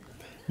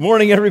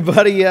Morning,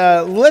 everybody.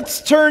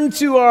 Let's turn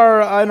to in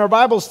our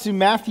Bibles to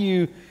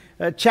Matthew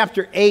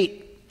chapter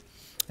 8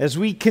 as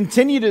we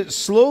continue to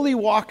slowly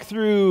walk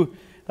through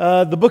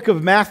the book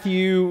of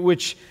Matthew,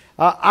 which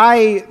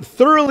I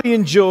thoroughly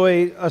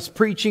enjoy us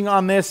preaching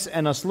on this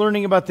and us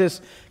learning about this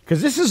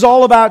because this is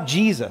all about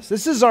Jesus.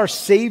 This is our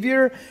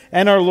Savior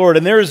and our Lord,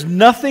 and there is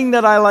nothing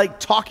that I like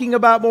talking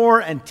about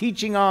more and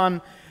teaching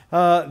on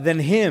than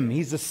Him.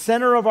 He's the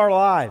center of our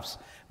lives.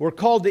 We're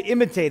called to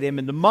imitate Him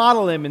and to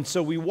model Him, and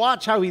so we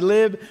watch how He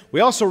lived. We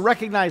also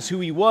recognize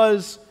who He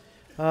was.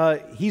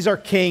 He's our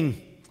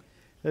King.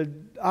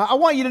 I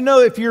want you to know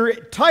if you're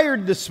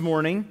tired this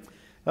morning,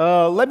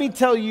 let me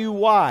tell you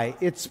why.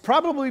 It's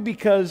probably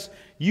because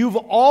you've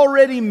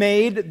already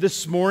made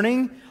this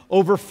morning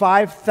over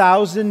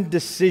 5,000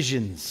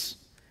 decisions.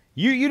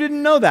 You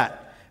didn't know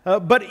that.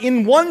 But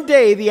in one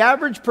day, the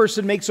average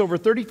person makes over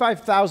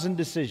 35,000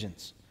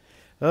 decisions.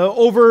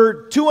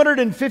 Over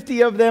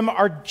 250 of them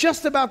are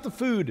just about the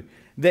food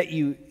that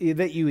you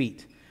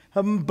eat.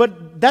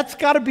 But that's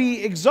got to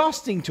be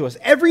exhausting to us.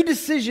 Every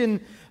decision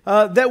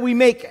that we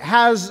make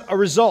has a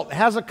result,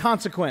 has a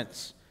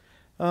consequence.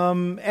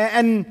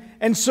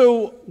 And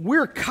so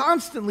we're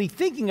constantly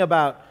thinking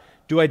about,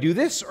 do I do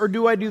this or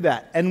do I do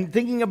that? And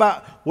thinking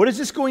about, what is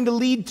this going to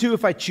lead to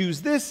if I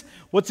choose this?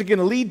 What's it going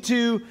to lead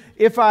to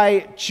if I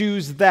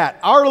choose that?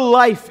 Our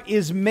life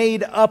is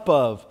made up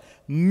of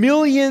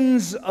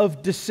millions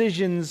of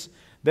decisions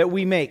that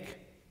we make.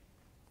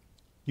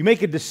 You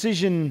make a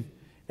decision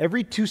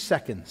every 2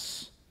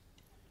 seconds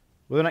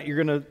whether or not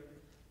you're going to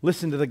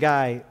listen to the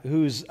guy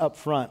who's up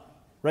front.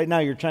 Right now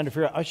you're trying to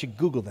figure out, I should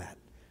Google that.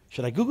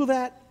 Should I Google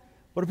that?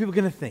 What are people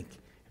going to think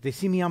if they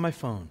see me on my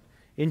phone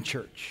in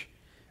church?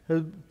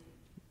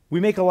 We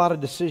make a lot of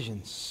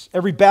decisions.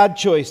 Every bad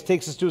choice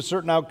takes us to a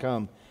certain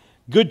outcome.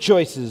 Good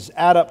choices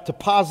add up to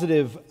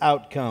positive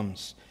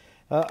outcomes.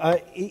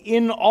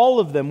 In all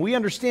of them, we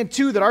understand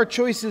too that our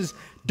choices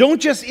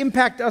don't just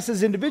impact us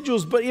as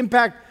individuals, but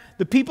impact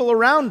the people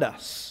around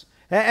us,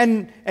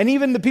 and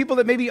even the people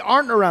that maybe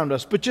aren't around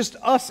us, but just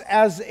us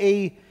as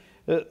a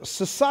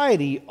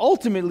society.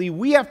 Ultimately,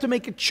 we have to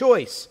make a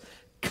choice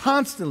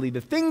constantly. The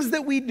things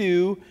that we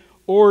do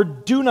or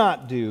do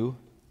not do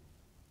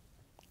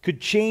could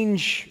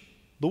change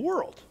the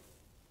world.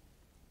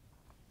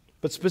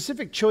 But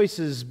specific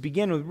choices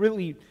begin with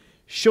really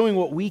showing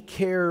what we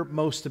care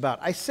most about.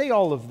 I say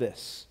all of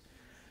this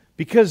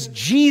because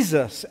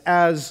Jesus,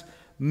 as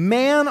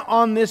man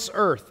on this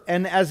earth,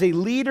 and as a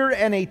leader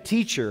and a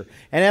teacher,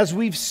 and as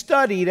we've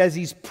studied, as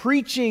He's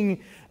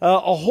preaching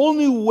a whole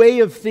new way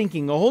of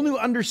thinking, a whole new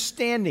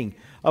understanding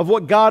of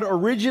what God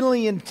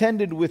originally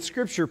intended with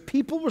Scripture,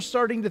 people were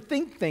starting to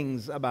think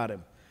things about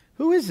Him.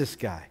 Who is this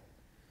guy?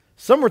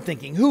 Some were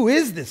thinking, who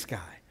is this guy?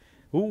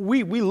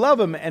 We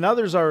love Him, and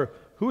others are,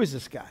 who is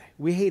this guy?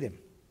 We hate Him.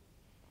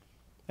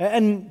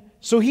 And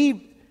so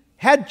He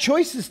had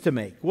choices to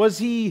make. Was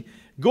He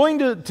going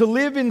to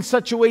live in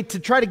such a way to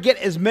try to get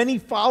as many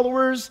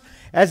followers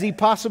as He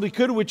possibly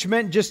could, which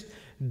meant just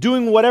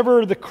doing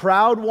whatever the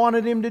crowd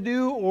wanted Him to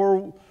do?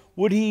 Or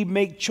would He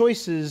make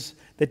choices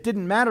that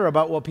didn't matter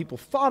about what people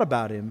thought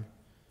about Him,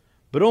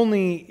 but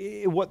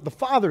only what the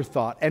Father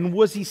thought? And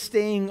was He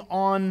staying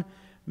on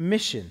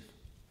mission?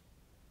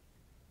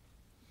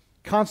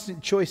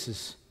 Constant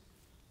choices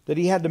that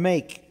He had to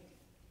make.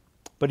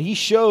 But He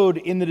showed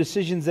in the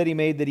decisions that He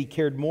made that He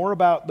cared more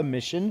about the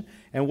mission.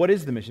 And what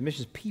is the mission? The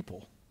mission is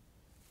people.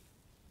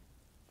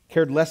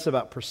 Cared less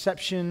about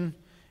perception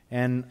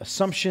and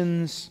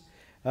assumptions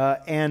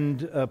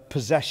and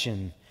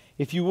possession.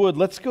 If you would,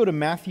 let's go to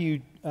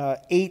Matthew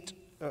 8.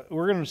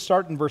 We're going to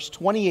start in verse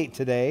 28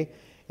 today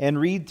and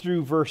read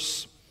through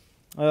verse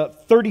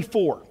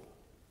 34.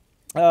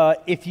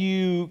 If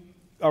you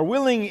are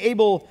willing,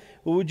 able,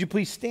 would you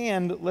please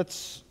stand?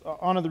 Let's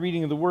honor the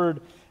reading of the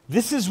Word.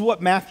 This is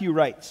what Matthew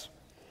writes.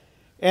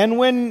 And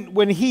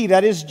when He,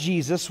 that is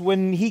Jesus,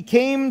 when He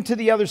came to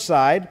the other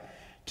side,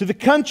 to the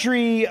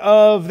country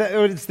of,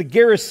 it's the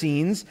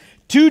Gerasenes,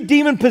 2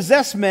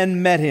 demon-possessed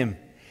men met Him.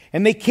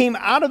 And they came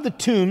out of the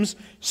tombs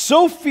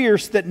so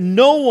fierce that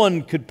no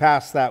one could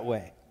pass that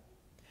way.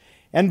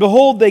 And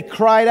behold, they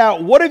cried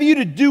out, "What have you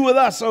to do with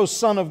us, O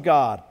Son of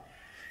God?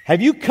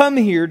 Have you come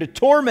here to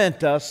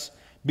torment us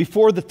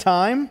before the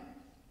time?"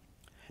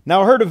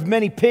 Now a herd of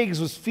many pigs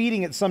was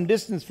feeding at some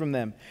distance from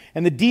them.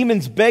 And the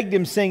demons begged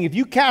Him, saying, "If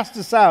you cast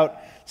us out,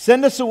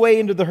 send us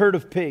away into the herd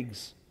of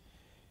pigs."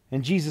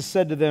 And Jesus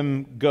said to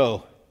them,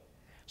 "Go."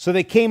 So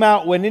they came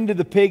out, went into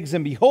the pigs,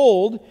 and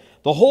behold,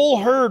 the whole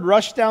herd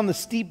rushed down the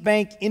steep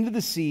bank into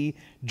the sea,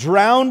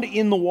 drowned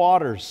in the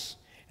waters.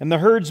 And the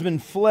herdsmen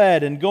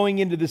fled, and going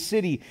into the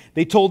city,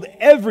 they told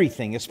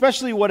everything,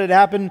 especially what had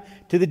happened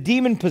to the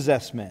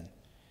demon-possessed men.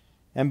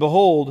 And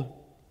behold,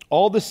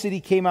 all the city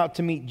came out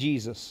to meet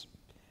Jesus.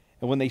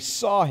 And when they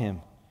saw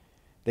Him,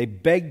 they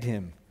begged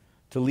Him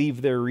to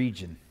leave their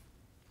region.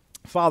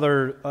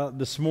 Father,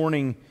 this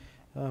morning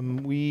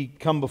we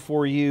come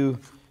before You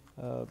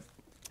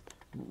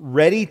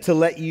ready to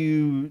let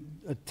You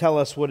tell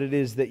us what it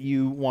is that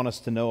You want us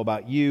to know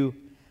about You,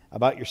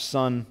 about Your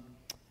Son,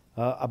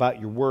 about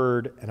your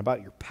word and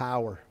about your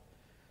power.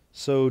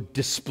 So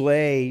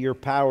display your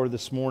power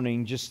this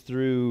morning just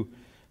through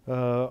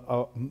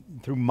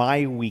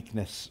my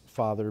weakness,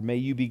 Father. May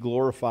you be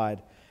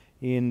glorified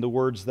in the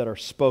words that are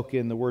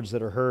spoken, the words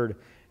that are heard,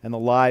 and the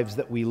lives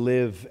that we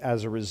live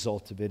as a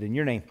result of it. In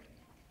your name,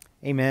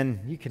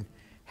 amen. You can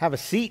have a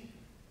seat.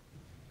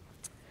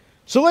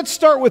 So let's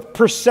start with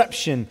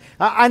perception.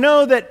 I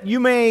know that you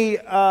may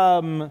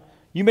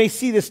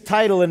see this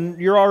title and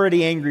you're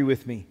already angry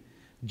with me.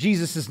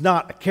 Jesus is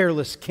not a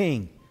careless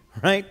king,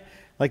 right?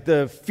 Like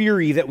the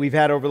fury that we've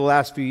had over the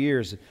last few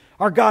years.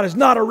 Our God is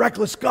not a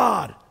reckless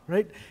God,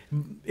 right?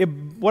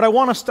 What I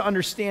want us to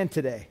understand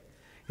today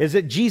is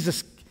that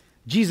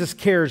Jesus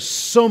cares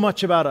so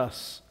much about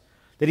us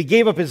that he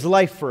gave up his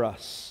life for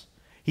us.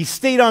 He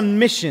stayed on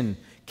mission,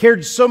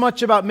 cared so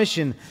much about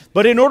mission.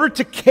 But in order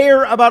to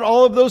care about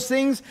all of those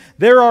things,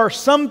 there are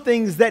some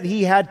things that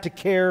he had to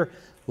care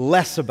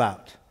less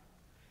about.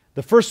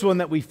 The first one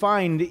that we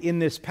find in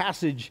this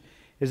passage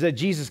is that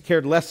Jesus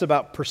cared less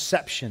about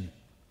perception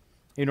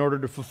in order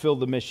to fulfill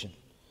the mission.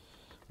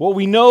 What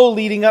we know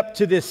leading up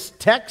to this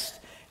text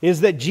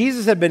is that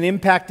Jesus had been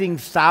impacting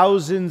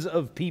thousands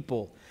of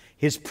people.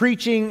 His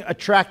preaching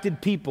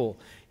attracted people.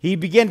 He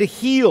began to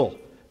heal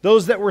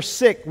those that were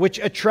sick, which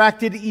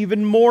attracted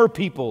even more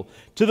people,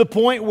 to the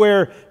point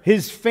where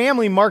his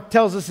family, Mark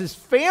tells us, his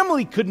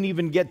family couldn't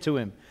even get to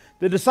him.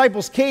 The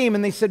disciples came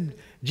and they said,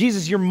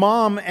 Jesus, your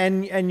mom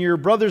and your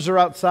brothers are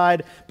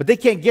outside, but they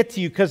can't get to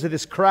you because of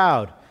this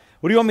crowd.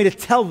 What do you want me to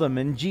tell them?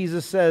 And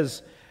Jesus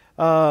says,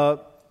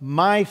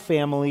 my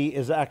family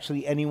is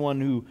actually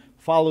anyone who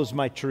follows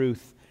my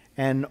truth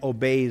and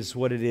obeys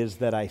what it is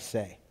that I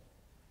say.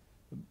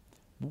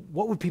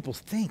 What would people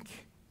think?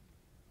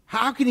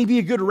 How can he be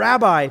a good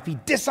rabbi if he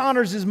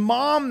dishonors his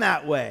mom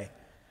that way?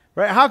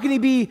 Right? How can he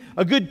be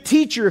a good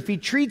teacher if he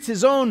treats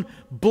his own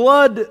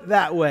blood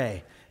that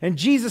way? And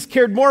Jesus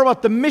cared more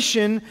about the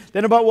mission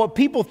than about what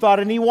people thought,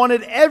 and he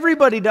wanted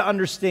everybody to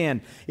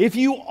understand. If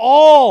you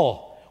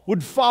all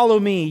would follow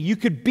me, you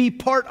could be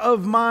part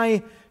of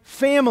my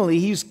family.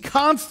 He's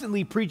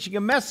constantly preaching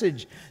a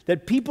message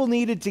that people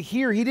needed to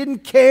hear. He didn't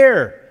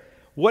care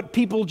what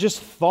people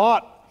just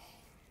thought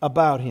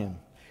about him.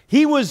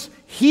 He was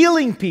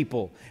healing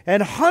people,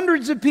 and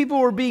hundreds of people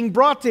were being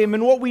brought to him.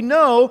 And what we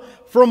know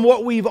from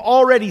what we've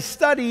already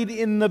studied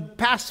in the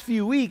past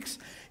few weeks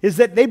is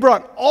that they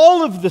brought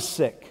all of the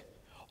sick,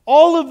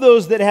 all of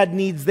those that had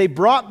needs, they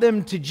brought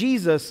them to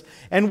Jesus.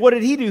 And what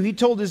did he do? He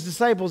told his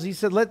disciples, he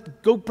said,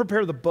 go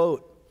prepare the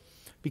boat,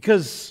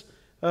 because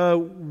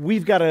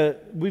we've got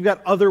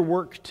other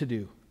work to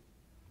do.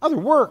 Other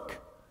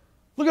work.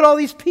 Look at all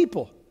these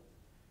people.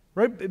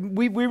 Right?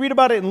 We read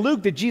about it in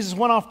Luke that Jesus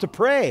went off to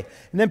pray.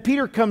 And then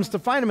Peter comes to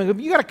find him and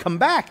goes, you got to come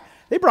back.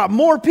 They brought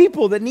more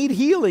people that need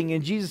healing.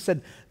 And Jesus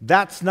said,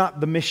 that's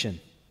not the mission.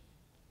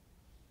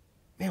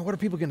 Man, what are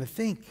people going to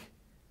think?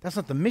 That's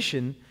not the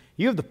mission.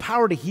 You have the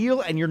power to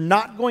heal, and you're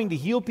not going to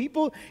heal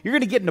people. You're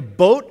going to get in a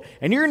boat,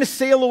 and you're going to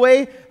sail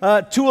away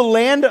to a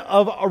land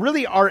of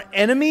really our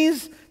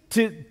enemies,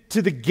 to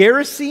the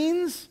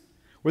Gerasenes,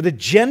 where the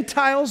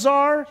Gentiles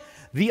are,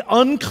 the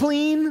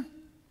unclean.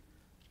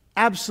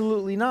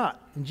 Absolutely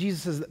not. And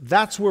Jesus says,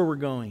 that's where we're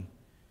going,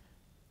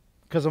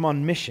 because I'm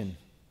on mission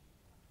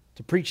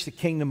to preach the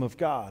kingdom of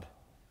God,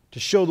 to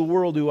show the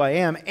world who I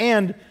am,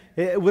 and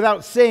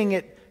without saying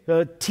it,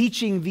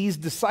 teaching these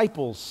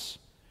disciples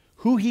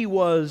who he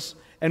was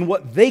and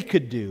what they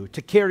could do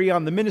to carry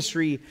on the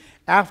ministry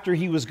after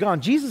he was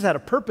gone. Jesus had a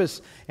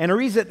purpose and a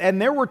reason,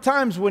 and there were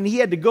times when he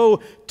had to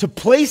go to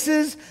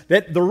places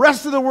that the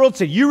rest of the world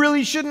said, you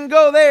really shouldn't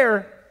go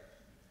there.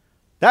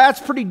 That's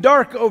pretty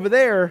dark over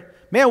there.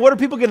 Man, what are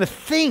people going to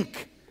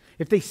think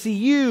if they see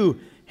you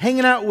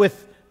hanging out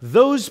with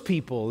those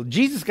people?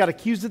 Jesus got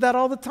accused of that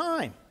all the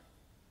time.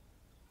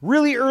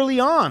 Really early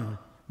on,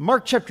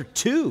 Mark chapter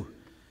 2,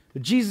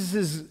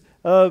 Jesus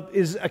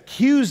is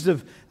accused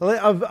of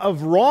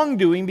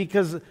wrongdoing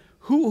because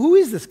who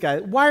is this guy?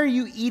 Why are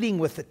you eating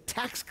with the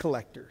tax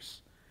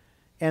collectors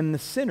and the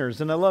sinners?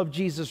 And I love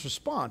Jesus'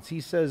 response.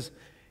 He says,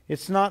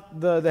 it's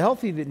not the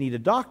healthy that need a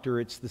doctor,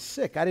 it's the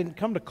sick. I didn't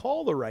come to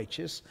call the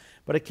righteous,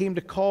 but I came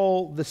to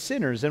call the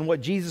sinners. And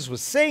what Jesus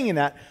was saying in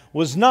that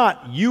was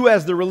not you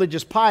as the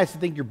religious pious that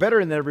think you're better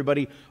than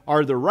everybody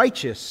are the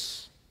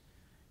righteous.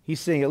 He's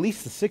saying at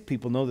least the sick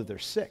people know that they're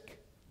sick.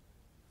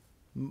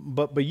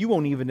 But you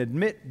won't even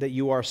admit that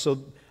you are.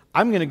 So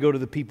I'm going to go to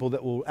the people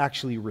that will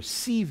actually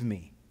receive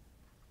me,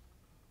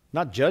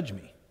 not judge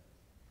me,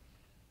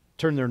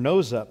 turn their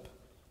nose up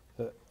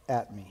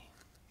at me.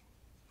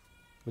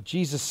 But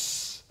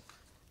Jesus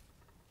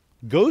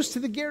goes to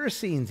the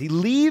Gerasenes. He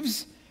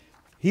leaves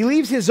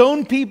his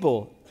own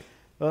people,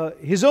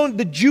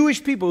 the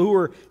Jewish people who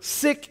were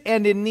sick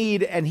and in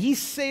need, and he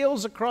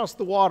sails across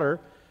the water,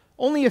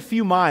 only a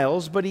few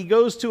miles, but he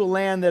goes to a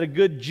land that a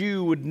good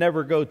Jew would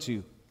never go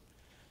to.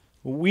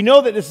 We know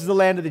that this is the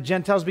land of the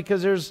Gentiles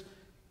because there's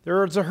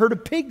a herd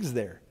of pigs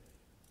there.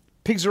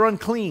 Pigs are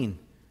unclean.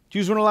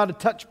 Jews weren't allowed to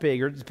touch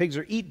pig, or pigs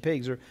or eat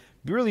pigs, or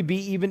really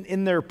be even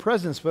in their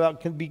presence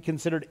without be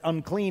considered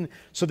unclean.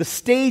 So the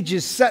stage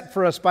is set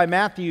for us by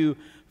Matthew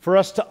for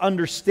us to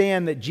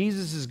understand that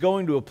Jesus is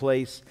going to a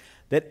place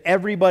that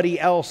everybody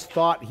else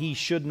thought he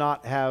should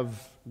not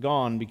have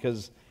gone,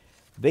 because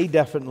they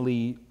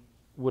definitely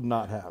would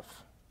not have.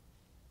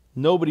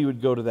 Nobody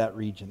would go to that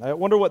region. I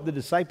wonder what the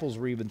disciples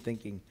were even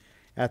thinking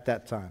at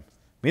that time.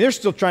 I mean, they're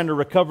still trying to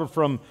recover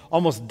from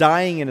almost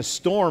dying in a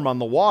storm on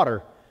the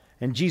water,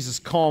 and Jesus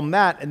calmed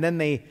that, and then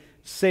they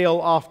sail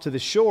off to the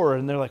shore,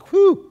 and they're like,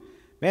 whew,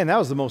 man, that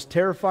was the most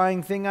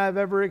terrifying thing I've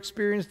ever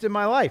experienced in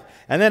my life.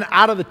 And then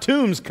out of the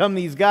tombs come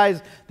these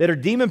guys that are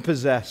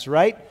demon-possessed,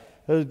 right?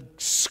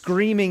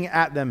 Screaming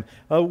at them.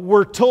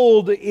 We're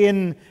told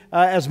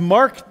as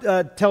Mark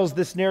tells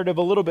this narrative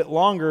a little bit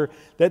longer,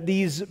 that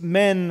these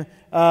men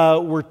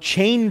were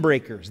chain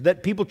breakers,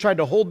 that people tried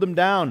to hold them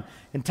down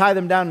and tie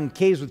them down in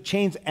caves with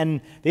chains,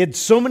 and they had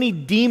so many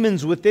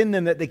demons within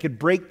them that they could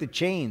break the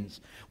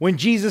chains. When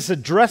Jesus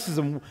addresses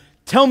them,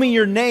 tell me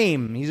your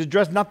name. He's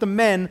addressed not the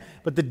men,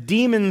 but the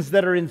demons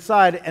that are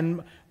inside.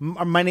 And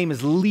my name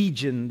is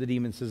Legion, the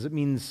demon says. It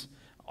means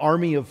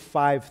army of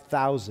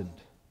 5,000.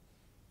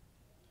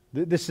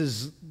 This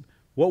is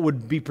what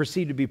would be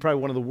perceived to be probably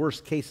one of the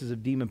worst cases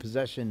of demon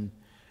possession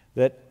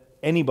that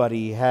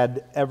anybody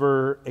had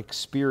ever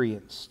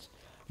experienced.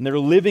 And they're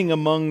living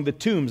among the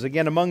tombs,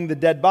 again, among the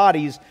dead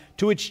bodies,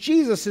 to which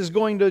Jesus is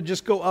going to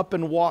just go up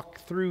and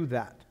walk through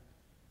that.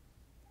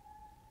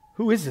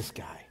 Who is this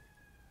guy?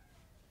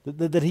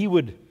 That he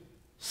would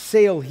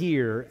sail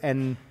here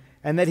and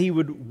that he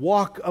would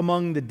walk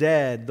among the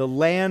dead, the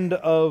land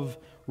of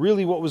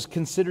really what was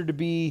considered to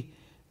be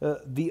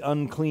the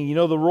unclean. You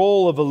know, the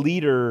role of a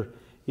leader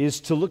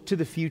is to look to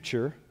the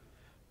future,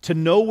 to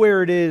know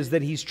where it is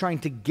that he's trying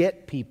to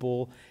get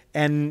people,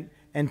 and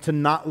to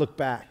not look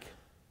back.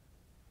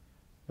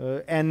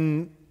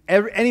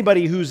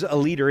 Anybody who's a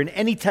leader in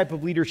any type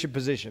of leadership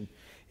position,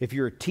 if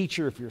you're a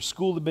teacher, if you're a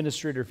school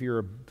administrator, if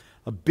you're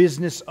a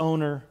business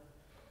owner,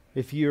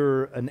 if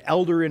you're an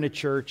elder in a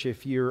church,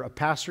 if you're a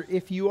pastor,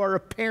 if you are a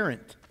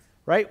parent,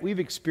 right? We've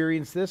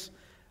experienced this.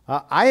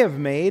 I have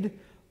made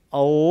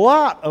a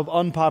lot of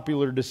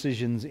unpopular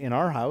decisions in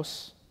our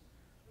house,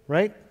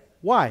 right?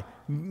 Why?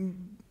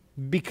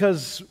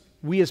 Because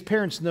we as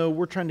parents know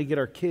we're trying to get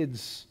our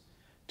kids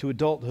to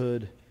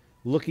adulthood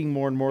looking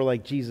more and more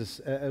like Jesus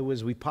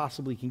as we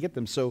possibly can get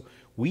them. So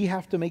we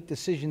have to make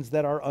decisions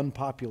that are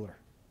unpopular.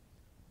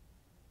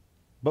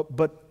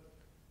 But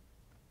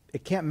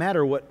it can't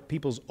matter what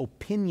people's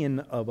opinion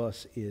of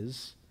us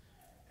is,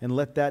 and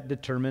let that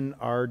determine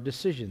our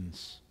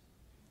decisions.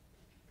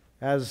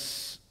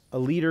 As a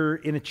leader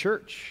in a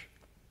church,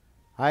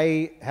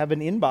 I have an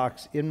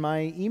inbox in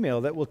my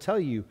email that will tell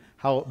you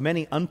how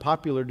many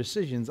unpopular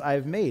decisions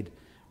I've made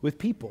with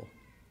people.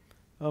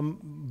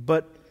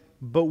 But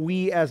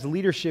we as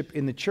leadership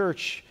in the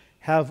church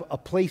have a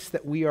place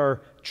that we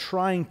are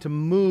trying to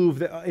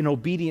move in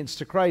obedience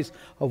to Christ,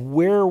 of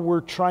where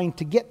we're trying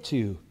to get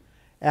to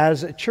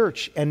as a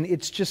church. And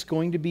it's just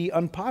going to be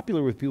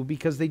unpopular with people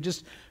because they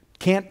just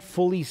can't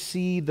fully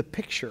see the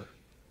picture.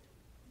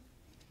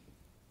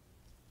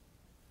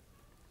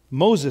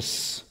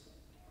 Moses,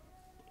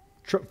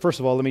 first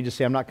of all, let me just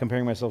say I'm not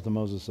comparing myself to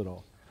Moses at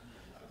all.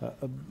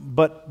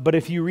 But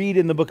if you read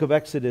in the book of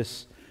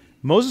Exodus,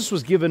 Moses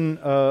was given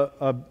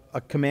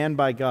a command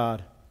by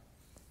God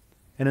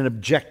and an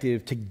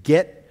objective to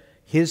get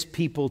his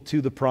people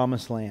to the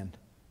promised land.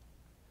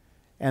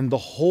 And the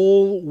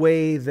whole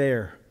way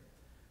there,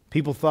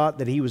 people thought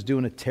that he was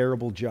doing a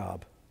terrible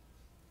job.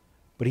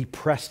 But he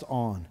pressed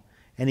on.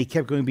 And he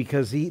kept going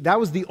because that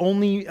was the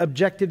only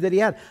objective that he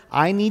had.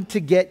 I need to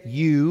get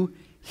you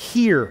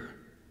here.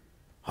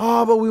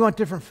 Oh, but we want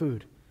different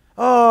food.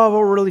 Oh, but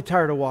we're really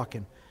tired of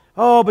walking.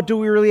 Oh, but do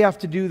we really have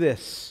to do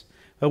this?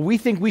 We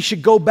think we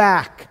should go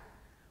back.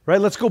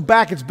 Right? Let's go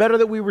back. It's better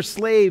that we were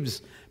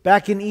slaves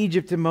back in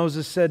Egypt. And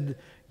Moses said,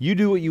 you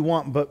do what you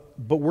want, but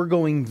we're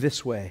going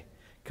this way.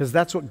 Because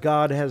that's what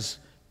God has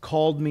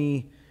called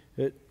me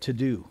to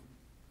do.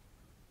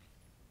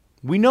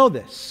 We know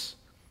this.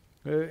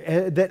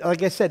 That,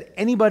 like I said,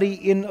 anybody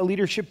in a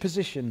leadership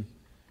position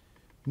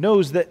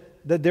knows that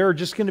there are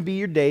just going to be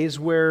your days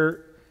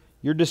where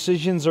your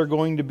decisions are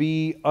going to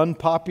be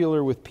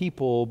unpopular with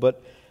people,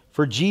 but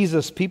for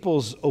Jesus,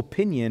 people's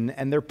opinion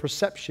and their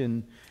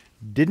perception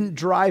didn't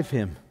drive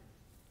him.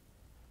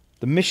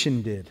 The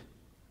mission did.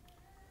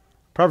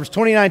 Proverbs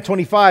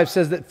 29:25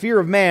 says that fear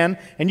of man,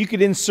 and you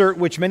could insert,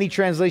 which many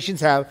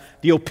translations have,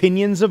 the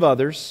opinions of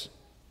others,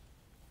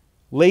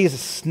 lays a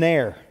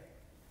snare.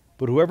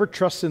 But whoever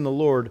trusts in the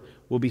Lord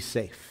will be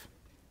safe.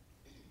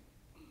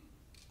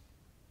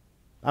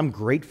 I'm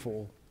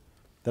grateful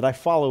that I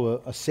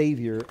follow a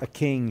Savior, a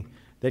King,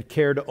 that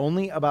cared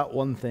only about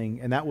one thing,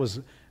 and that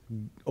was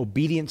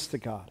obedience to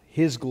God,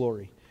 His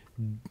glory,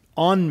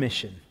 on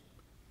mission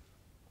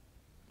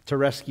to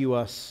rescue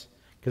us.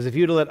 Because if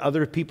you'd have let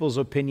other people's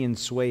opinions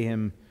sway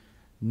Him,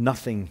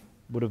 nothing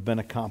would have been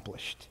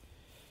accomplished.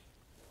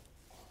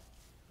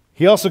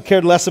 He also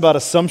cared less about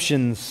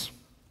assumptions.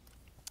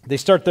 They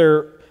start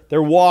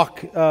their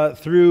walk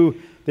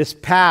through this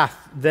path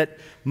that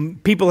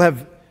people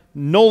have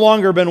no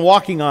longer been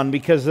walking on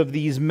because of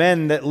these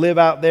men that live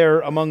out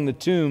there among the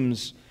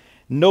tombs.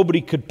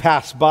 Nobody could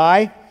pass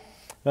by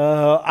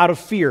out of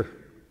fear.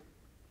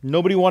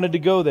 Nobody wanted to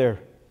go there.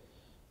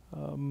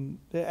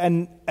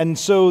 And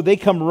so they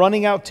come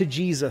running out to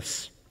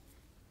Jesus,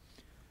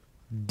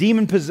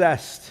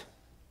 demon-possessed.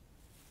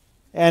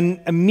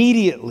 And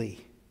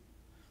immediately,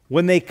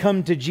 when they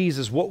come to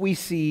Jesus, what we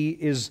see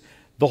is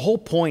the whole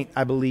point,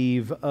 I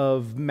believe,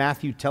 of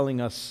Matthew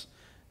telling us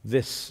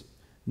this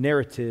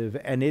narrative,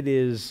 and it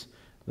is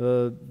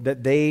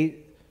that they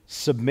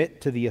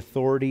submit to the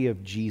authority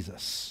of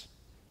Jesus,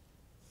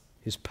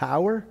 His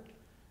power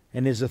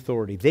and His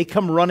authority. They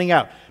come running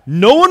out.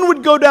 No one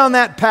would go down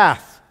that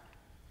path.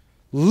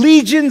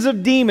 Legions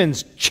of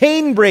demons,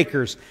 chain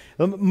breakers.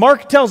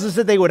 Mark tells us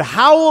that they would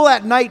howl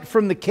at night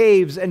from the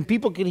caves, and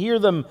people could hear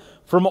them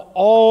from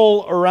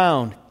all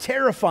around.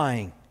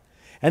 Terrifying.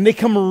 And they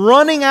come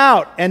running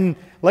out, and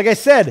like I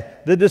said,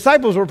 the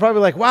disciples were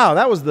probably like, wow,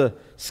 that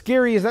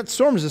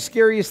storm is the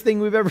scariest thing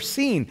we've ever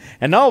seen.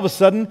 And all of a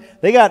sudden,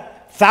 they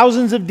got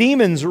thousands of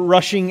demons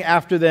rushing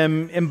after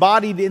them,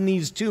 embodied in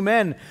these two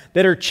men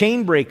that are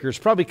chain breakers,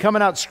 probably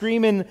coming out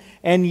screaming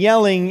and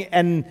yelling,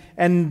 and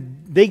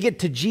they get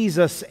to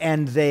Jesus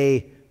and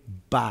they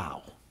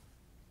bow.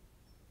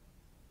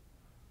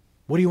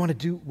 What do you want to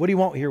do? What do you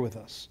want here with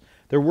us?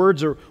 Their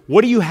words are,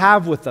 what do you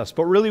have with us?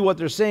 But really what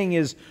they're saying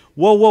is,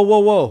 whoa, whoa, whoa,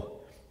 whoa.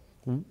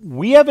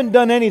 We haven't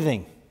done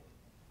anything.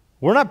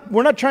 We're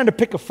not trying to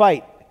pick a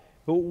fight.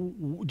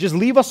 Just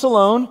leave us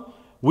alone.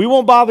 We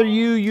won't bother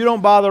you. You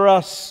don't bother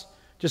us.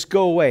 Just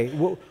go away.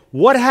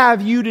 What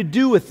have you to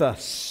do with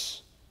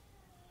us,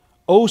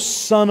 O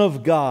Son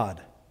of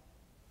God?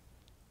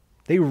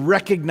 They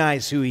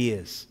recognize who He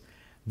is.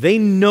 They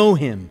know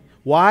Him.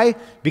 Why?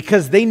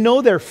 Because they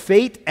know their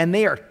fate and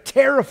they are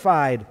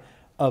terrified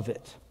of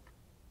it.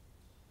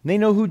 They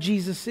know who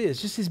Jesus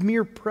is. Just His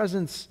mere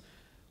presence.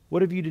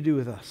 What have you to do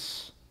with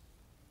us,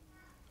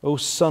 O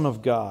Son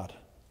of God?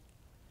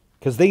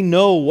 Because they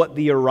know what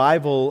the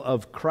arrival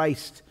of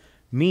Christ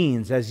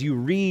means. As you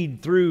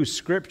read through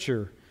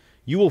Scripture,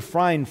 you will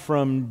find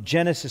from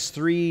Genesis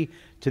 3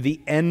 to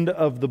the end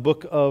of the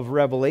book of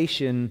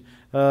Revelation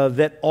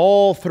that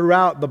all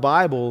throughout the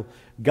Bible,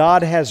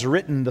 God has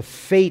written the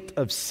fate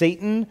of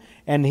Satan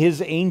and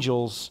his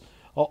angels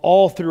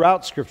all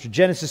throughout Scripture.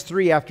 Genesis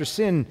 3, after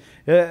sin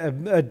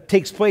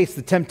takes place,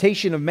 the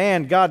temptation of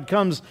man, God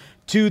comes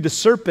to the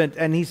serpent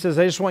and He says,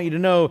 I just want you to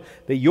know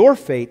that your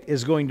fate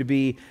is going to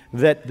be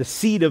that the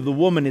seed of the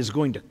woman is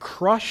going to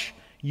crush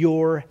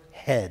your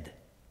head.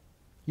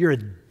 You're a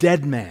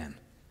dead man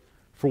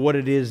for what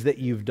it is that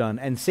you've done.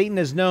 And Satan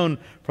is known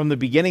from the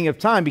beginning of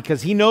time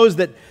because he knows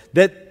that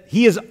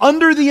he is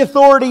under the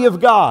authority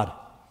of God.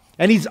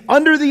 And he's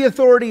under the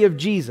authority of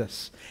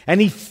Jesus. And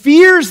he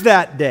fears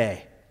that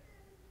day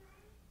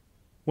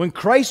when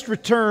Christ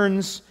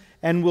returns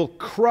and will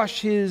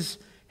crush his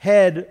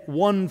head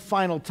one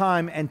final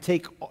time and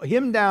take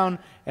him down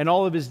and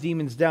all of his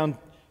demons down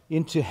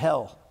into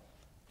hell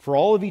for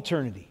all of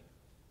eternity.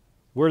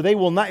 Where they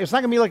will not, it's not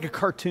going to be like a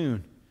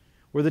cartoon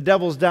where the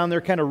devil's down there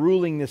kind of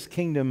ruling this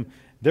kingdom.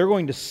 They're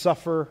going to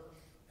suffer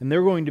and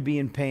they're going to be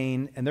in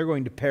pain and they're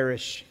going to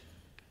perish.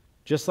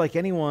 Just like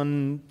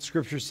anyone,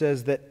 Scripture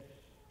says, that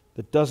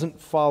doesn't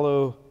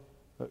follow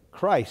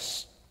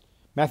Christ.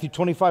 Matthew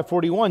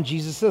 25:41,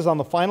 Jesus says, on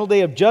the final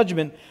day of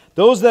judgment,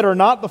 those that are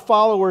not the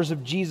followers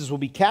of Jesus will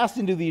be cast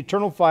into the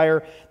eternal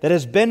fire that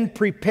has been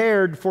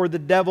prepared for the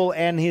devil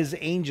and his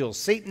angels.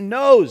 Satan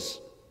knows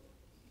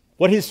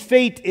what his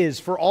fate is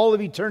for all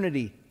of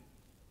eternity.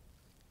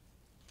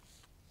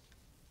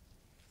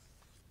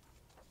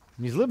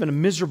 And he's living a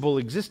miserable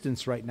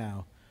existence right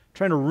now,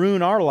 trying to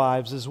ruin our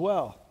lives as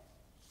well.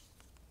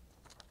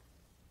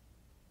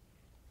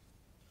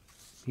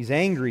 He's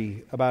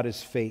angry about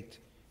his fate.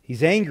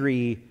 He's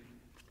angry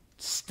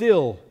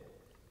still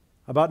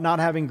about not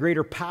having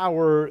greater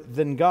power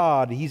than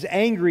God. He's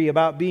angry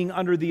about being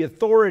under the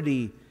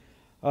authority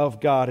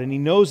of God. And he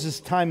knows his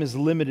time is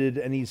limited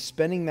and he's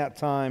spending that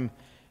time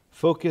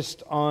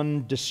focused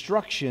on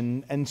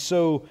destruction. And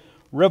so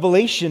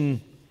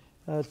Revelation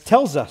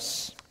tells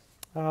us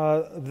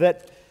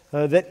that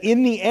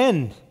in the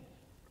end,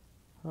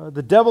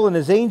 the devil and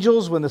his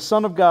angels, when the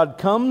Son of God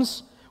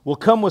comes, will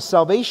come with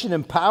salvation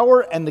and power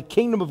and the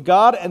kingdom of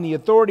God and the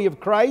authority of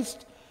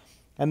Christ,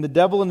 and the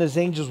devil and his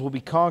angels will be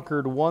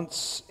conquered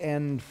once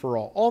and for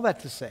all. All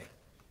that to say,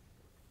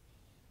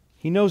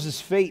 he knows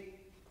his fate.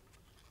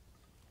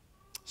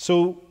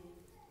 So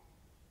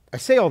I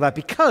say all that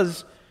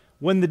because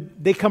when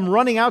they come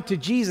running out to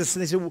Jesus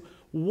and they say,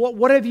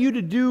 what have you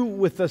to do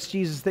with us,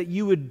 Jesus, that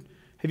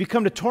have you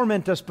come to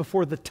torment us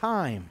before the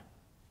time?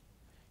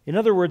 In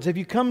other words, have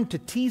you come to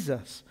tease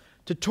us,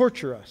 to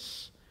torture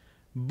us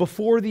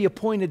before the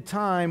appointed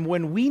time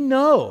when we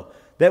know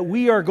that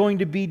we are going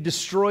to be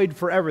destroyed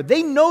forever?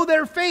 They know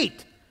their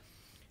fate,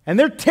 and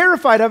they're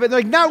terrified of it. They're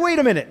like, now, wait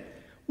a minute.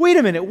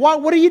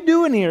 What are you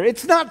doing here?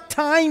 It's not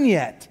time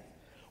yet.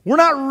 We're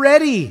not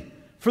ready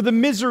for the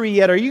misery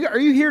yet. Are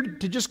you here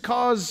to just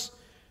cause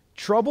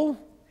trouble.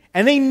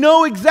 And they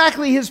know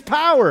exactly his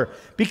power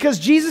because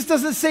Jesus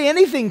doesn't say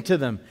anything to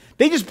them.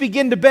 They just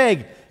begin to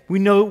beg. We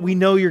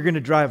know you're going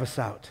to drive us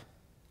out.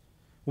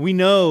 We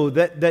know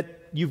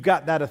that you've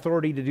got that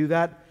authority to do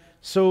that.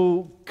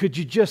 So could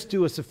you just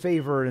do us a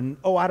favor and,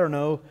 I don't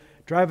know,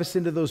 drive us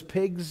into those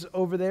pigs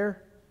over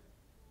there?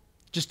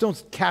 Just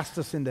don't cast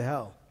us into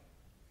hell.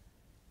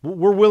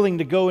 We're willing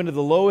to go into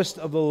the lowest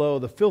of the low,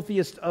 the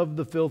filthiest of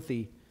the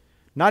filthy.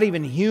 Not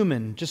even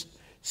human. Just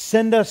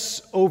send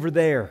us over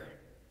there.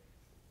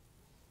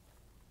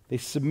 They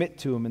submit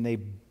to him and they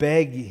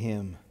beg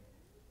him.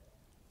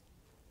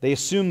 They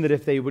assume that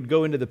if they would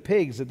go into the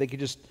pigs, that they could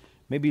just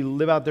maybe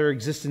live out their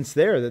existence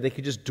there, that they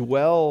could just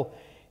dwell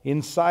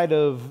inside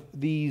of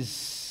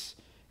these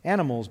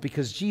animals,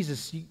 because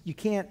Jesus, you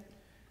can't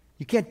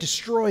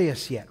destroy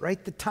us yet,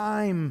 right? The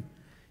time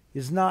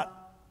is not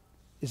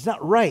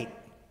right,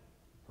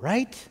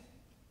 right?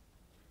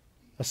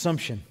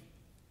 Assumption.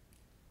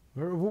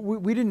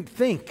 We didn't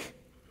think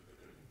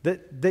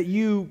that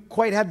you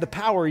quite had the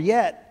power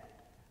yet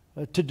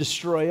to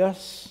destroy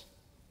us.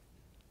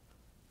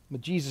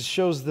 But Jesus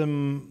shows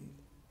them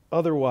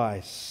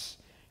otherwise,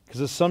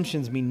 because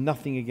assumptions mean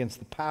nothing against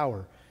the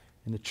power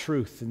and the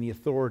truth and the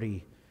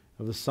authority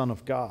of the Son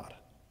of God.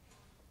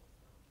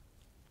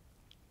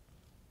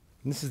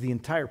 And this is the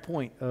entire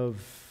point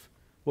of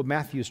what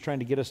Matthew is trying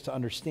to get us to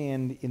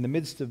understand in the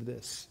midst of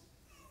this.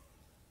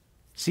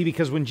 See,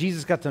 because when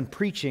Jesus got done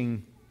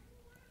preaching,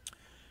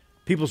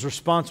 people's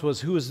response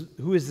was, who is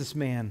this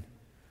man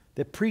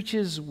that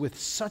preaches with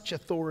such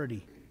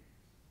authority?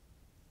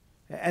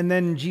 And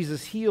then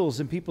Jesus heals,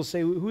 and people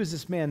say, who is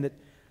this man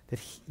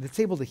that's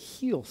able to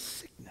heal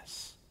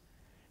sickness?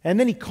 And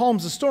then he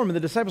calms the storm, and the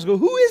disciples go,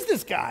 who is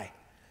this guy?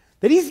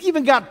 That he's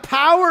even got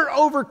power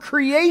over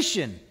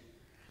creation.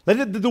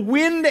 Let the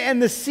wind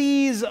and the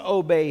seas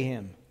obey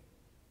him.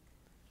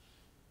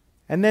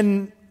 And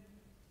then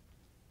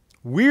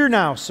we're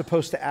now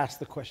supposed to ask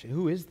the question,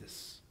 who is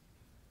this?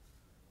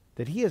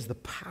 That he has the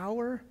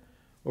power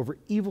over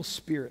evil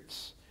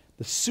spirits,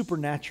 the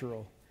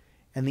supernatural,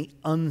 and the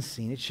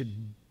unseen. It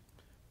should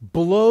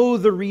blow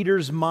the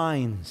reader's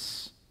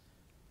minds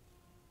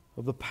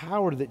of the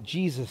power that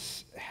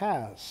Jesus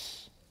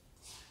has.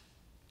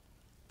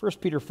 1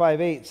 Peter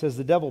 5:8 says,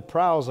 the devil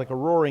prowls like a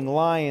roaring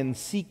lion,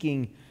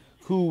 seeking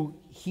who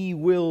he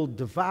will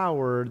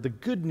devour. The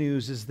good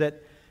news is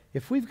that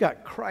if we've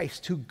got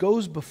Christ who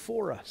goes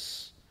before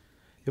us,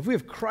 if we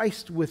have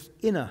Christ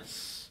within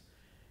us,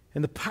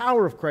 and the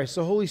power of Christ,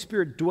 the Holy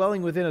Spirit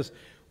dwelling within us,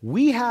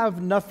 we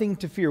have nothing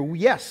to fear.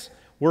 Yes,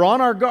 we're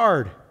on our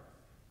guard.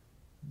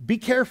 Be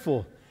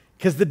careful,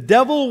 because the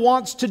devil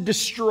wants to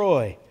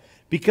destroy,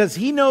 because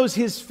he knows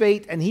his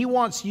fate and he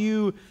wants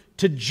you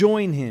to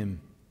join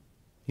him.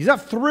 He's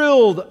not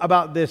thrilled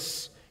about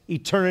this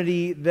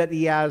eternity that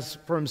he has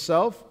for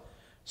himself.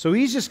 So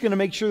he's just going to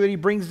make sure that he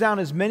brings down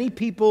as many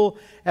people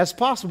as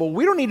possible.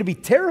 We don't need to be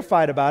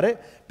terrified about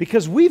it,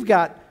 because we've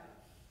got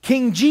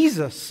King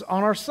Jesus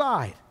on our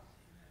side.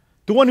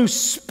 The one who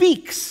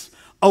speaks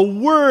a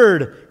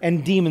word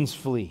and demons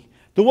flee.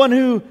 The one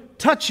who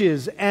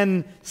touches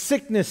and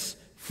sickness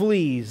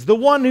flees. The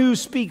one who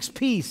speaks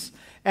peace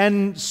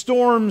and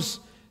storms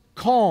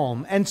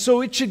calm. And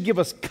so it should give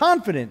us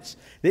confidence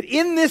that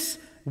in this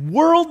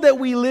world that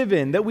we live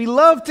in, that we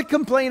love to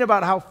complain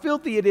about how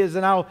filthy it is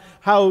and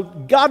how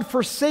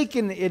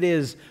God-forsaken it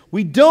is,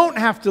 we don't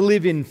have to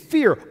live in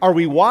fear. Are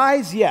we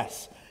wise?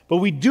 Yes. But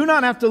we do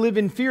not have to live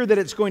in fear that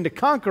it's going to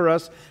conquer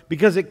us,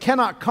 because it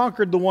cannot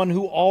conquer the one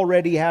who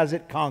already has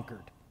it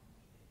conquered.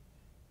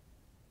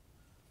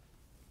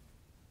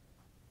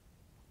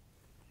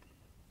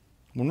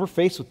 When we're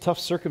faced with tough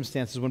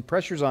circumstances, when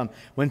pressure's on,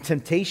 when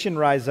temptation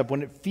rises up,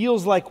 when it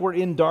feels like we're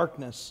in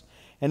darkness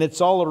and it's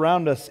all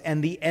around us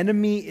and the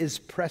enemy is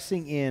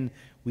pressing in,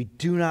 we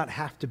do not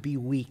have to be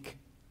weak,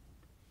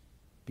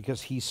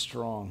 because he's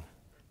strong.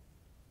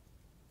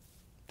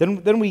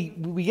 Then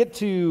we get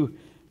to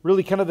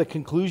really kind of the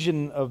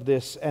conclusion of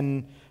this,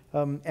 and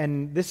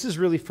this is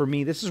really, for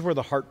me, this is where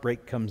the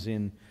heartbreak comes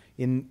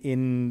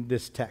in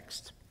this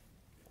text.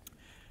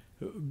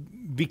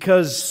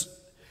 Because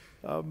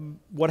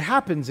what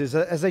happens is,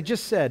 as I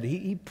just said,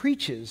 he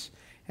preaches,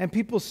 and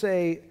people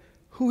say,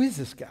 who is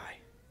this guy?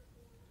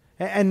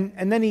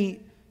 And then he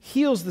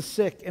heals the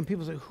sick, and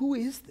people say, who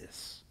is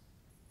this?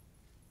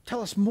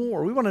 Tell us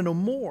more. We want to know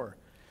more.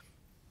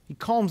 He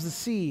calms the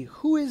sea.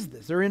 Who is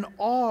this? They're in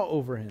awe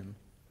over him.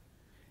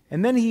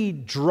 And then he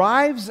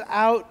drives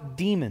out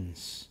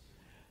demons.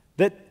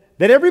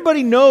 That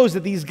everybody knows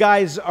that these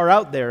guys are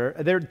out there.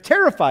 They're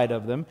terrified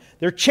of them.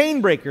 They're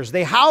chain breakers.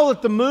 They howl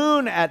at the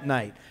moon at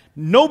night.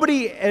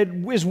 Nobody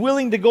is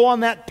willing to go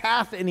on that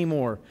path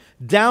anymore,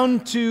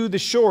 down to the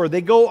shore.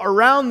 They go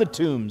around the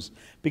tombs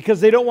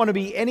because they don't want to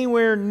be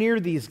anywhere near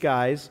these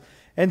guys.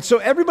 And so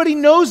everybody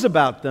knows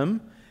about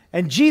them.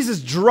 And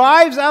Jesus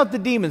drives out the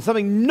demons,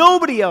 something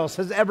nobody else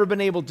has ever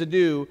been able to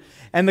do.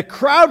 And the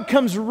crowd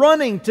comes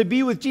running to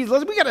be with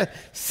Jesus. We got to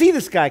see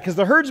this guy, because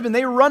the herdsmen,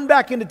 they run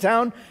back into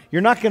town.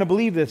 You're not going to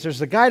believe this.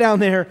 There's a guy down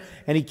there,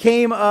 and he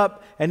came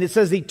up, and it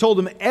says he told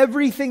them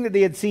everything that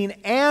they had seen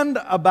and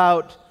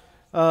about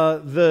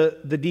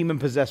the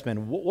demon-possessed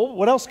men.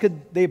 What else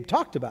could they have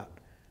talked about?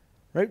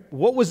 Right?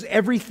 What was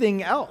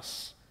everything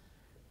else?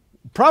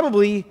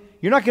 Probably,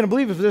 you're not going to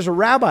believe if there's a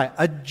rabbi,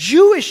 a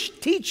Jewish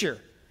teacher,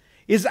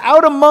 is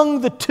out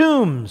among the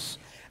tombs,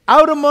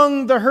 out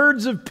among the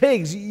herds of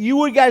pigs.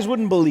 You guys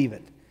wouldn't believe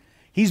it.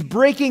 He's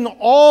breaking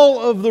all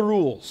of the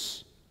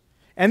rules.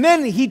 And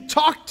then he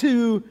talked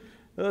to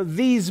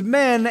these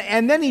men,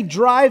 and then he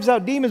drives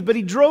out demons, but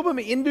he drove them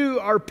into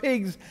our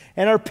pigs,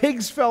 and our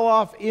pigs fell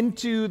off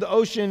into the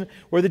ocean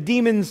where the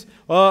demons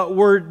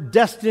were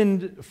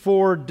destined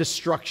for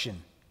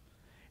destruction.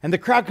 And the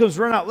crowd comes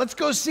running out. Let's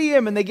go see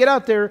him. And they get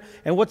out there,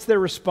 and what's their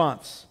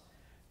response?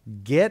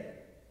 Get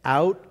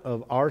out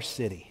of our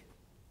city.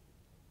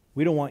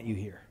 We don't want you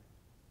here.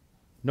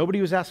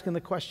 Nobody was asking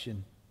the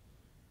question,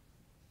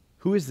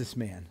 who is this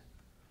man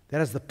that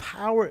has the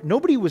power?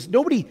 Nobody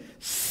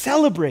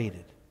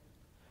celebrated.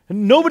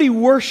 Nobody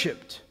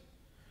worshiped.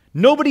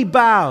 Nobody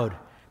bowed.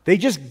 They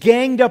just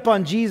ganged up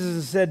on Jesus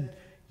and said,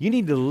 you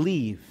need to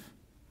leave,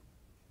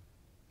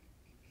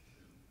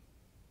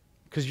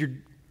 because you're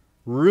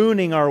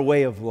ruining our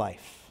way of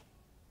life.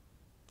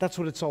 That's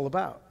what it's all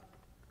about.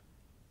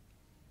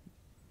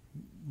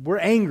 We're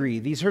angry.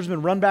 These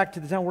herdsmen run back to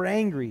the town. We're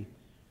angry.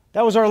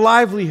 That was our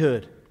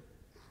livelihood.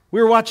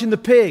 We were watching the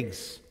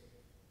pigs.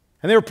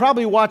 And they were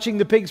probably watching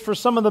the pigs for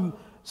some of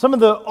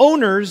the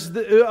owners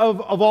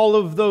of all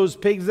of those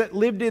pigs that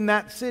lived in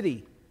that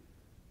city.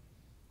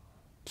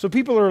 So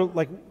people are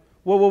like,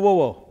 whoa, whoa, whoa,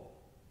 whoa.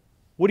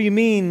 What do you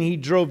mean he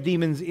drove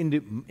demons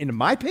into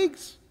my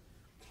pigs?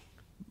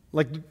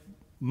 Like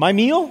my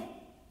meal?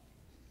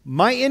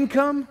 My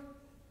income?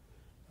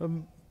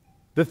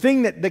 The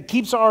thing that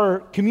keeps our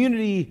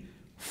community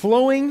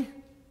flowing?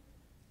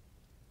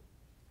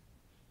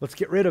 Let's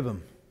get rid of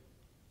him.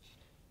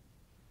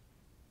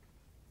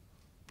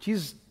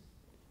 Jesus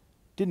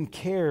didn't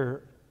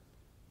care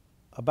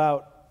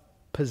about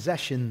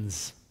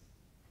possessions.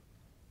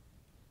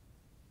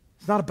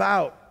 It's not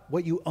about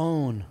what you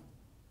own.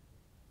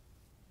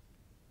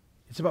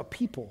 It's about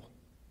people.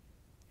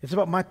 It's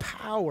about my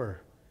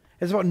power.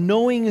 It's about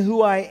knowing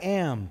who I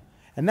am.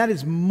 And that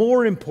is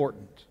more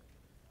important,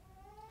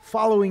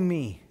 following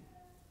me,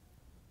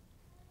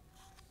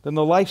 than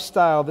the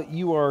lifestyle that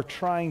you are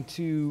trying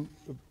to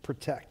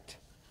protect.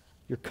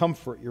 Your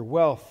comfort, your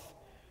wealth,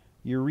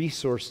 your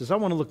resources. I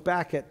want to look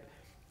back at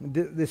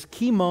this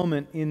key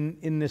moment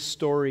in this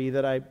story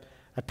that I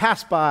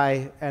passed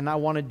by, and I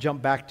want to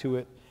jump back to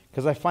it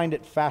because I find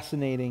it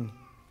fascinating.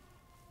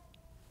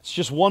 It's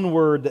just one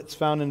word that's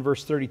found in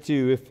verse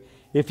 32.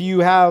 If you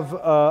have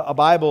a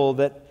Bible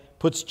that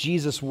puts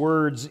Jesus'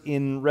 words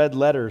in red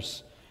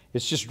letters,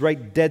 it's just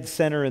right dead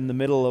center in the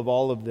middle of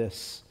all of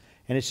this.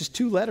 And it's just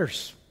two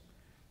letters.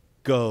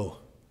 Go.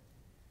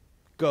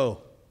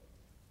 Go.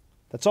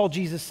 That's all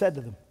Jesus said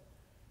to them.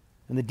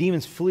 And the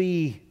demons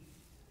flee,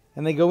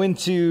 and they go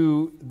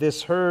into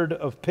this herd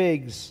of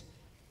pigs.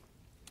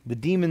 The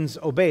demons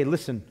obey.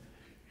 Listen,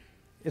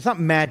 it's not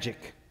magic.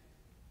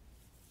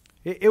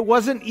 It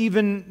wasn't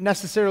even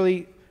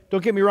necessarily,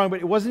 don't get me wrong,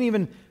 but it wasn't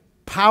even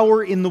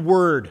power in the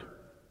word.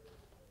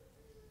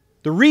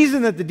 The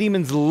reason that the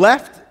demons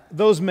left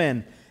those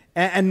men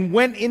and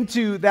went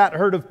into that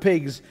herd of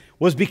pigs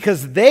was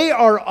because they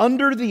are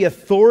under the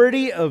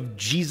authority of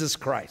Jesus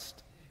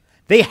Christ.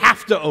 They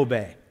have to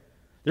obey.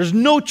 There's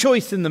no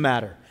choice in the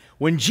matter.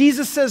 When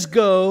Jesus says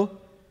go,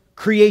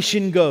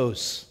 creation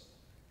goes.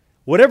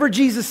 Whatever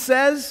Jesus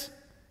says,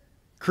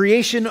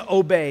 creation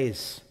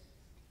obeys.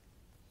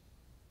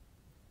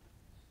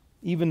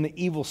 Even the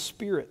evil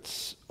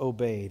spirits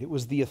obeyed. It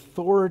was the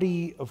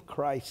authority of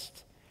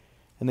Christ.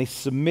 And they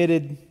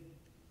submitted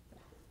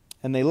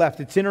and they left.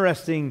 It's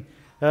interesting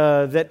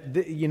that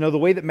the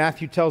way that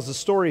Matthew tells the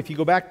story, if you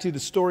go back to the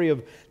story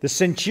of the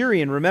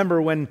centurion,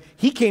 remember when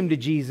he came to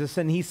Jesus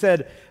and he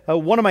said,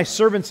 one of my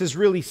servants is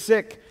really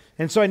sick,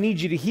 and so I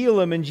need you to heal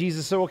him. And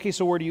Jesus said, okay,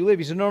 so where do you live?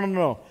 He said,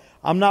 no.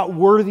 I'm not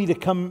worthy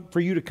for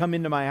you to come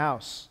into my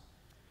house.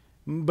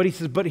 But he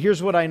says, but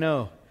here's what I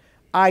know.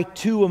 I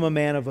too am a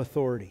man of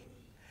authority.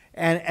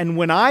 And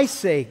when I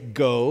say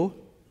go,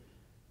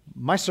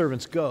 my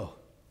servants go.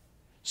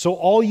 So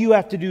all you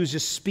have to do is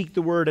just speak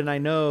the word, and I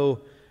know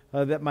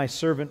that my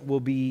servant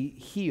will be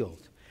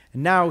healed.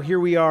 And now here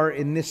we are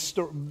in this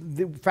story.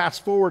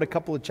 Fast forward a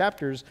couple of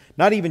chapters,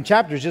 not even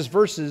chapters, just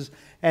verses,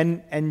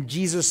 and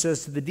Jesus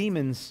says to the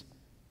demons,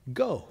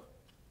 go.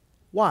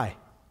 Why?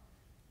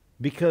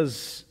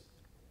 Because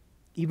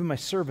even my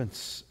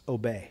servants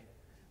obey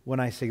when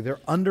I say they're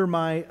under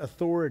my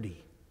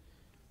authority.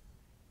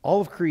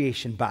 All of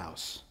creation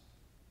bows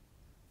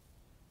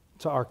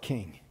to our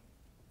King.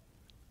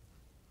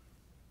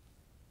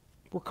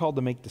 We're called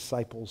to make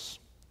disciples.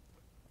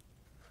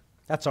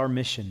 That's our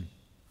mission.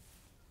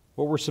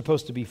 what we're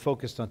supposed to be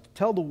focused on, to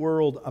tell the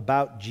world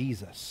about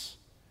Jesus.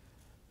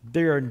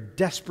 They are in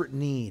desperate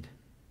need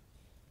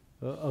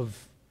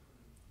of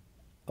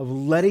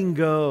letting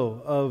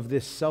go of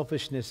this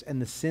selfishness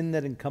and the sin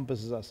that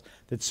encompasses us,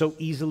 that so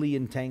easily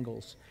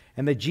entangles,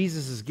 and that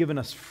Jesus has given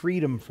us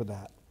freedom for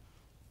that.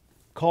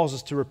 Calls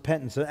us to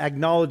repentance, an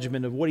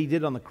acknowledgement of what He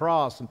did on the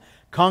cross and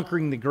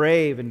conquering the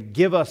grave and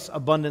give us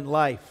abundant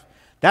life.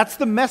 That's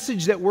the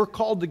message that we're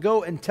called to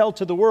go and tell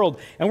to the world.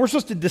 And we're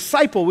supposed to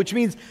disciple, which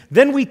means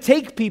then we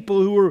take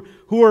people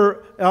who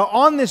are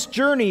on this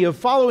journey of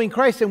following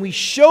Christ and we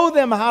show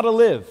them how to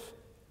live.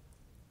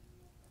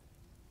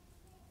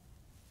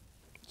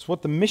 It's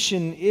what the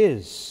mission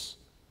is.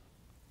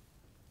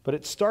 But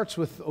it starts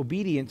with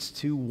obedience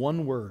to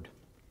one word: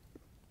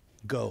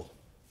 go.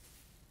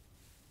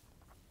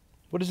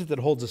 What is it that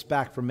holds us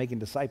back from making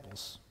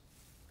disciples?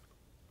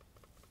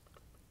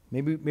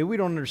 Maybe we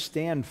don't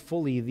understand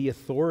fully the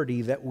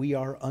authority that we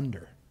are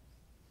under.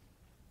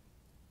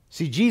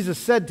 See, Jesus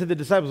said to the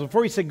disciples,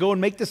 before He said, go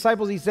and make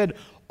disciples, He said,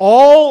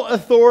 all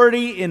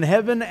authority in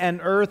heaven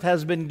and earth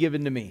has been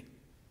given to me.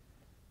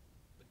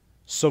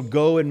 So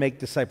go and make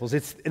disciples.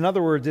 In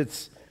other words,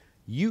 it's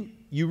you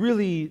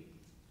really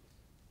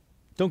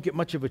don't get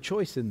much of a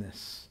choice in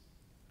this.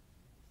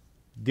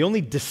 The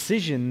only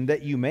decision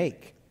that you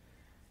make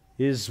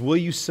is, will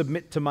you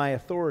submit to my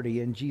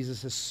authority? And Jesus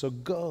says, so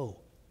go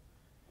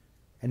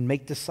and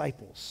make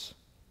disciples.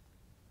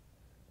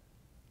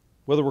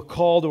 Whether we're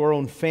called to our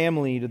own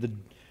family, to the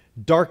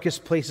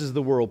darkest places of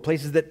the world,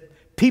 places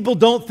that people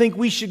don't think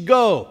we should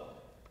go,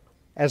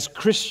 as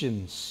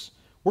Christians,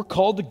 we're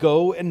called to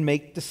go and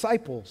make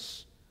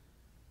disciples.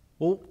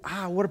 Well,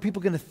 what are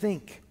people going to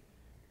think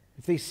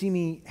if they see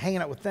me hanging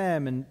out with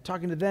them and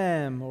talking to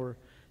them, or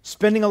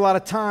spending a lot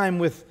of time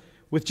with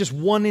just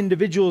one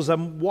individual?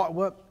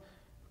 What?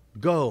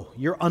 Go.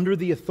 You're under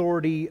the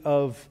authority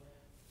of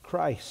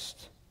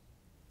Christ.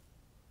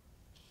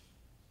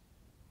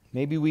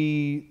 Maybe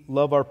we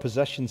love our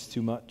possessions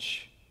too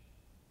much.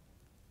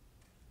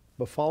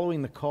 But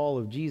following the call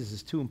of Jesus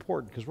is too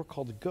important because we're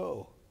called to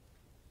go.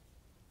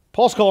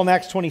 Paul's call in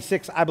Acts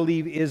 26, I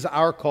believe, is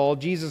our call.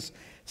 Jesus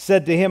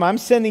said to him, I'm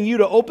sending you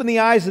to open the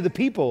eyes of the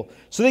people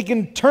so they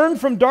can turn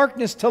from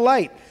darkness to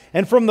light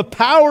and from the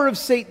power of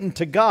Satan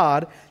to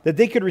God, that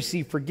they could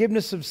receive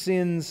forgiveness of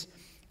sins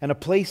and a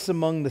place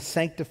among the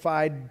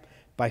sanctified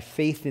by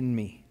faith in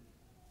me.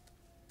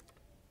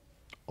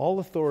 All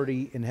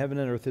authority in heaven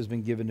and earth has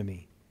been given to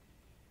me.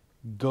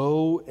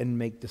 Go and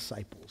make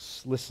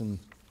disciples. Listen,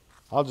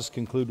 I'll just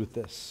conclude with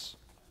this.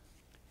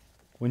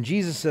 When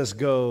Jesus says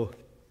go,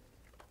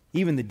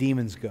 even the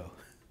demons go.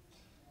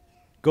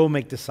 Go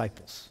make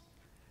disciples.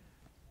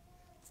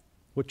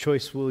 What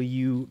choice will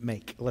you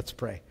make? Let's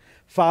pray.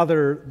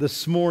 Father,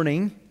 this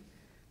morning,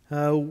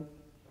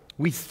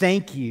 we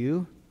thank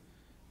you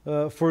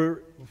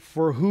for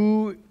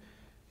who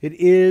it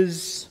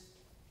is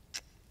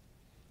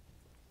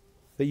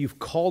that you've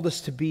called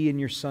us to be in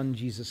your Son,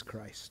 Jesus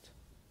Christ.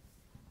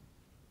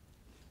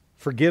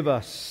 Forgive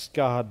us,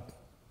 God.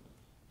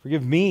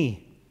 Forgive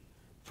me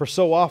for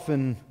so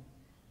often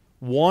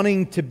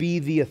wanting to be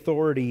the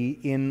authority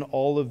in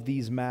all of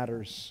these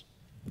matters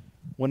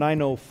when I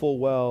know full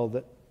well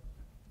that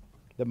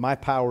my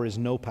power is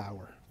no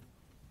power.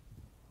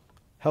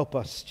 Help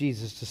us,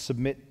 Jesus, to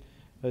submit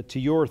to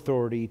your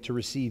authority, to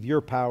receive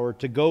your power,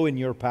 to go in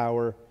your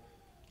power,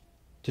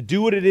 to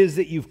do what it is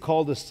that you've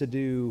called us to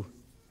do.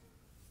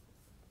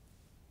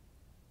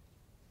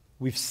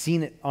 We've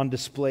seen it on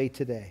display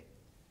today.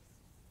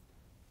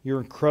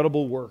 Your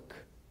incredible work,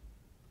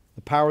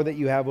 the power that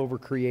you have over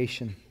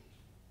creation.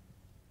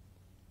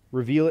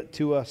 Reveal it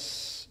to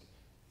us.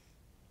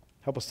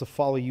 Help us to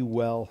follow you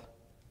well.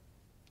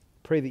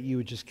 Pray that you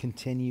would just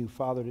continue,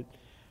 Father,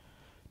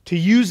 to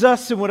use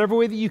us in whatever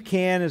way that you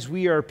can, as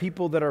we are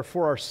people that are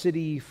for our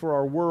city, for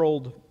our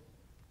world,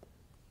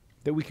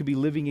 that we could be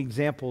living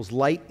examples,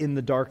 light in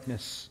the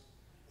darkness.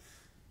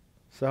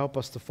 So help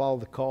us to follow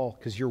the call,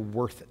 because you're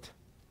worth it.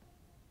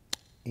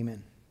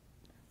 Amen.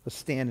 Let's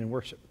stand and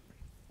worship.